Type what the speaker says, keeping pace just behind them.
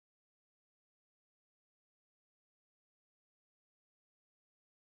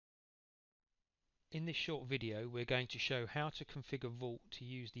In this short video, we're going to show how to configure Vault to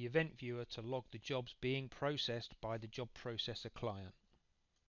use the event viewer to log the jobs being processed by the job processor client.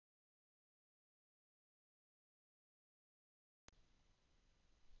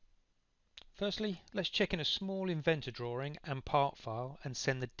 Firstly, let's check in a small inventor drawing and part file and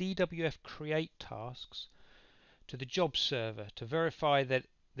send the DWF create tasks to the jobs server to verify that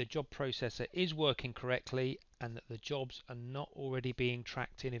the job processor is working correctly and that the jobs are not already being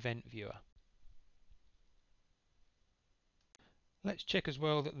tracked in event viewer. Let's check as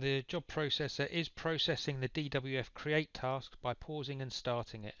well that the job processor is processing the DWF create task by pausing and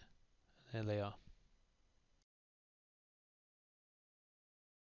starting it. There they are.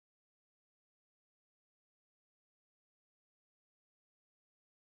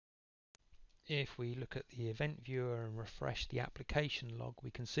 If we look at the event viewer and refresh the application log,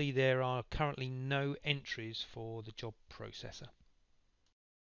 we can see there are currently no entries for the job processor.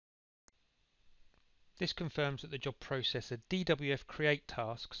 This confirms that the job processor DWF create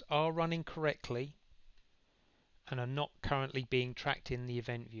tasks are running correctly and are not currently being tracked in the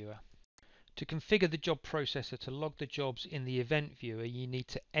event viewer. To configure the job processor to log the jobs in the event viewer, you need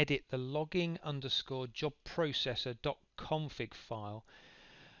to edit the logging_jobprocessor.config file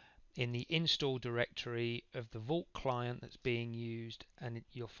in the install directory of the Vault client that's being used, and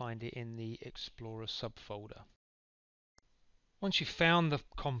you'll find it in the Explorer subfolder. Once you've found the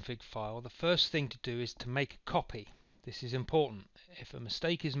config file, the first thing to do is to make a copy. This is important. If a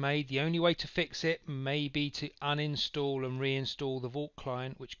mistake is made, the only way to fix it may be to uninstall and reinstall the Vault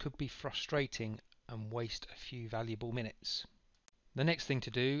client, which could be frustrating and waste a few valuable minutes. The next thing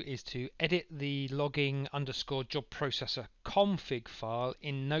to do is to edit the logging_jobprocessor config file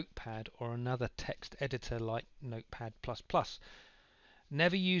in Notepad or another text editor like Notepad++.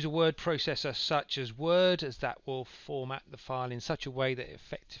 Never use a word processor such as Word, as that will format the file in such a way that it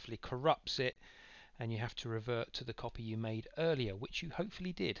effectively corrupts it, and you have to revert to the copy you made earlier, which you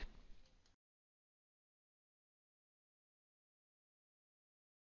hopefully did.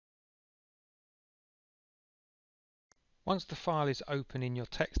 Once the file is open in your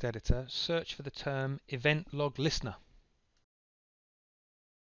text editor, search for the term Event Log Listener.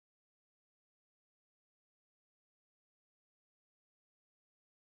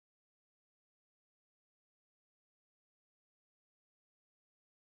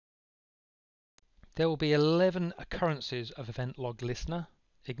 There will be 11 occurrences of Event Log Listener.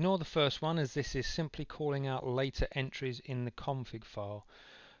 Ignore the first one, as this is simply calling out later entries in the config file.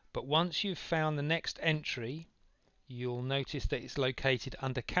 But once you've found the next entry, you'll notice that it's located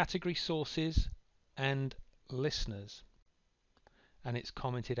under Category Sources and Listeners, and it's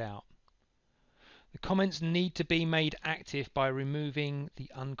commented out. The comments need to be made active by removing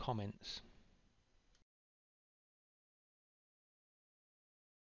the uncomments.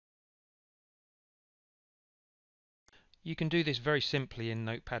 You can do this very simply in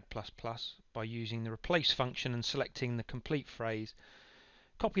Notepad++ by using the replace function and selecting the complete phrase.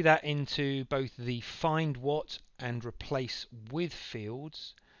 Copy that into both the find what and replace with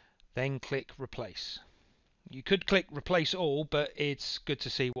fields, then click replace. You could click replace all, but it's good to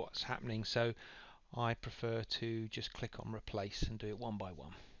see what's happening, so I prefer to just click on replace and do it one by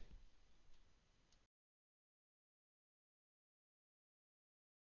one.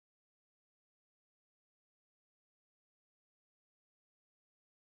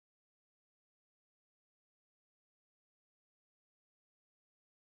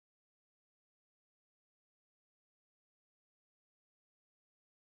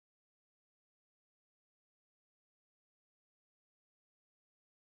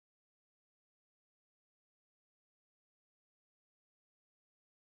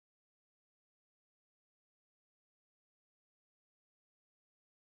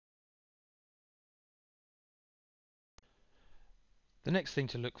 The next thing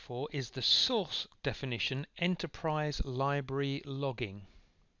to look for is the source definition Enterprise Library Logging.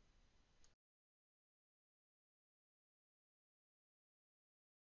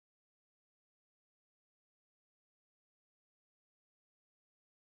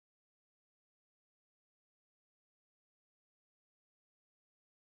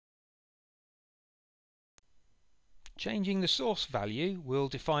 Changing the source value will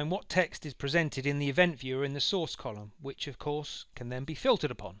define what text is presented in the event viewer in the source column, which of course can then be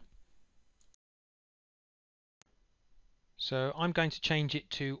filtered upon. So I'm going to change it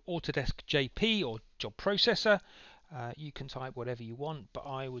to Autodesk JP or Job Processor. You can type whatever you want, but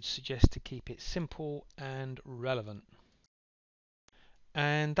I would suggest to keep it simple and relevant.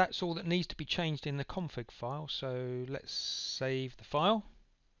 And that's all that needs to be changed in the config file, so let's save the file.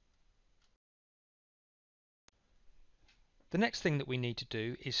 The next thing that we need to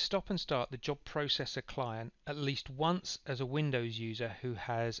do is stop and start the job processor client at least once as a Windows user who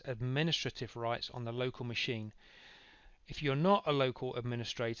has administrative rights on the local machine. If you're not a local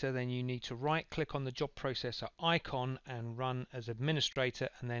administrator, then you need to right click on the job processor icon and run as administrator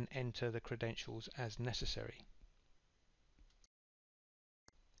and then enter the credentials as necessary.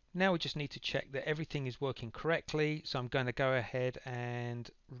 Now we just need to check that everything is working correctly, so I'm going to go ahead and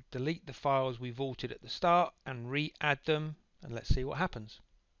delete the files we vaulted at the start and re-add them, and let's see what happens.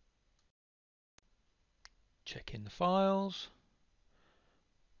 Check in the files.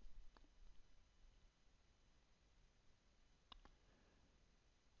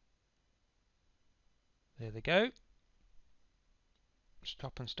 There they go.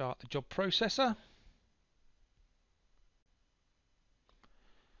 Stop and start the job processor.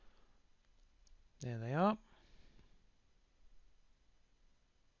 There they are.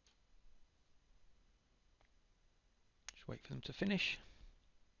 Just wait for them to finish.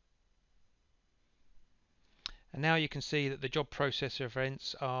 And now you can see that the job processor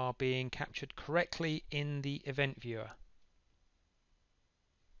events are being captured correctly in the event viewer.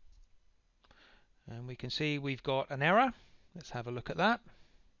 And we can see we've got an error. Let's have a look at that.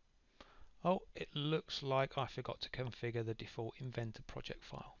 Oh, it looks like I forgot to configure the default inventor project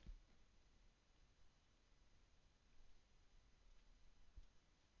file.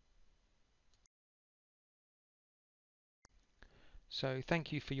 So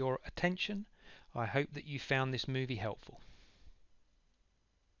thank you for your attention. I hope that you found this movie helpful.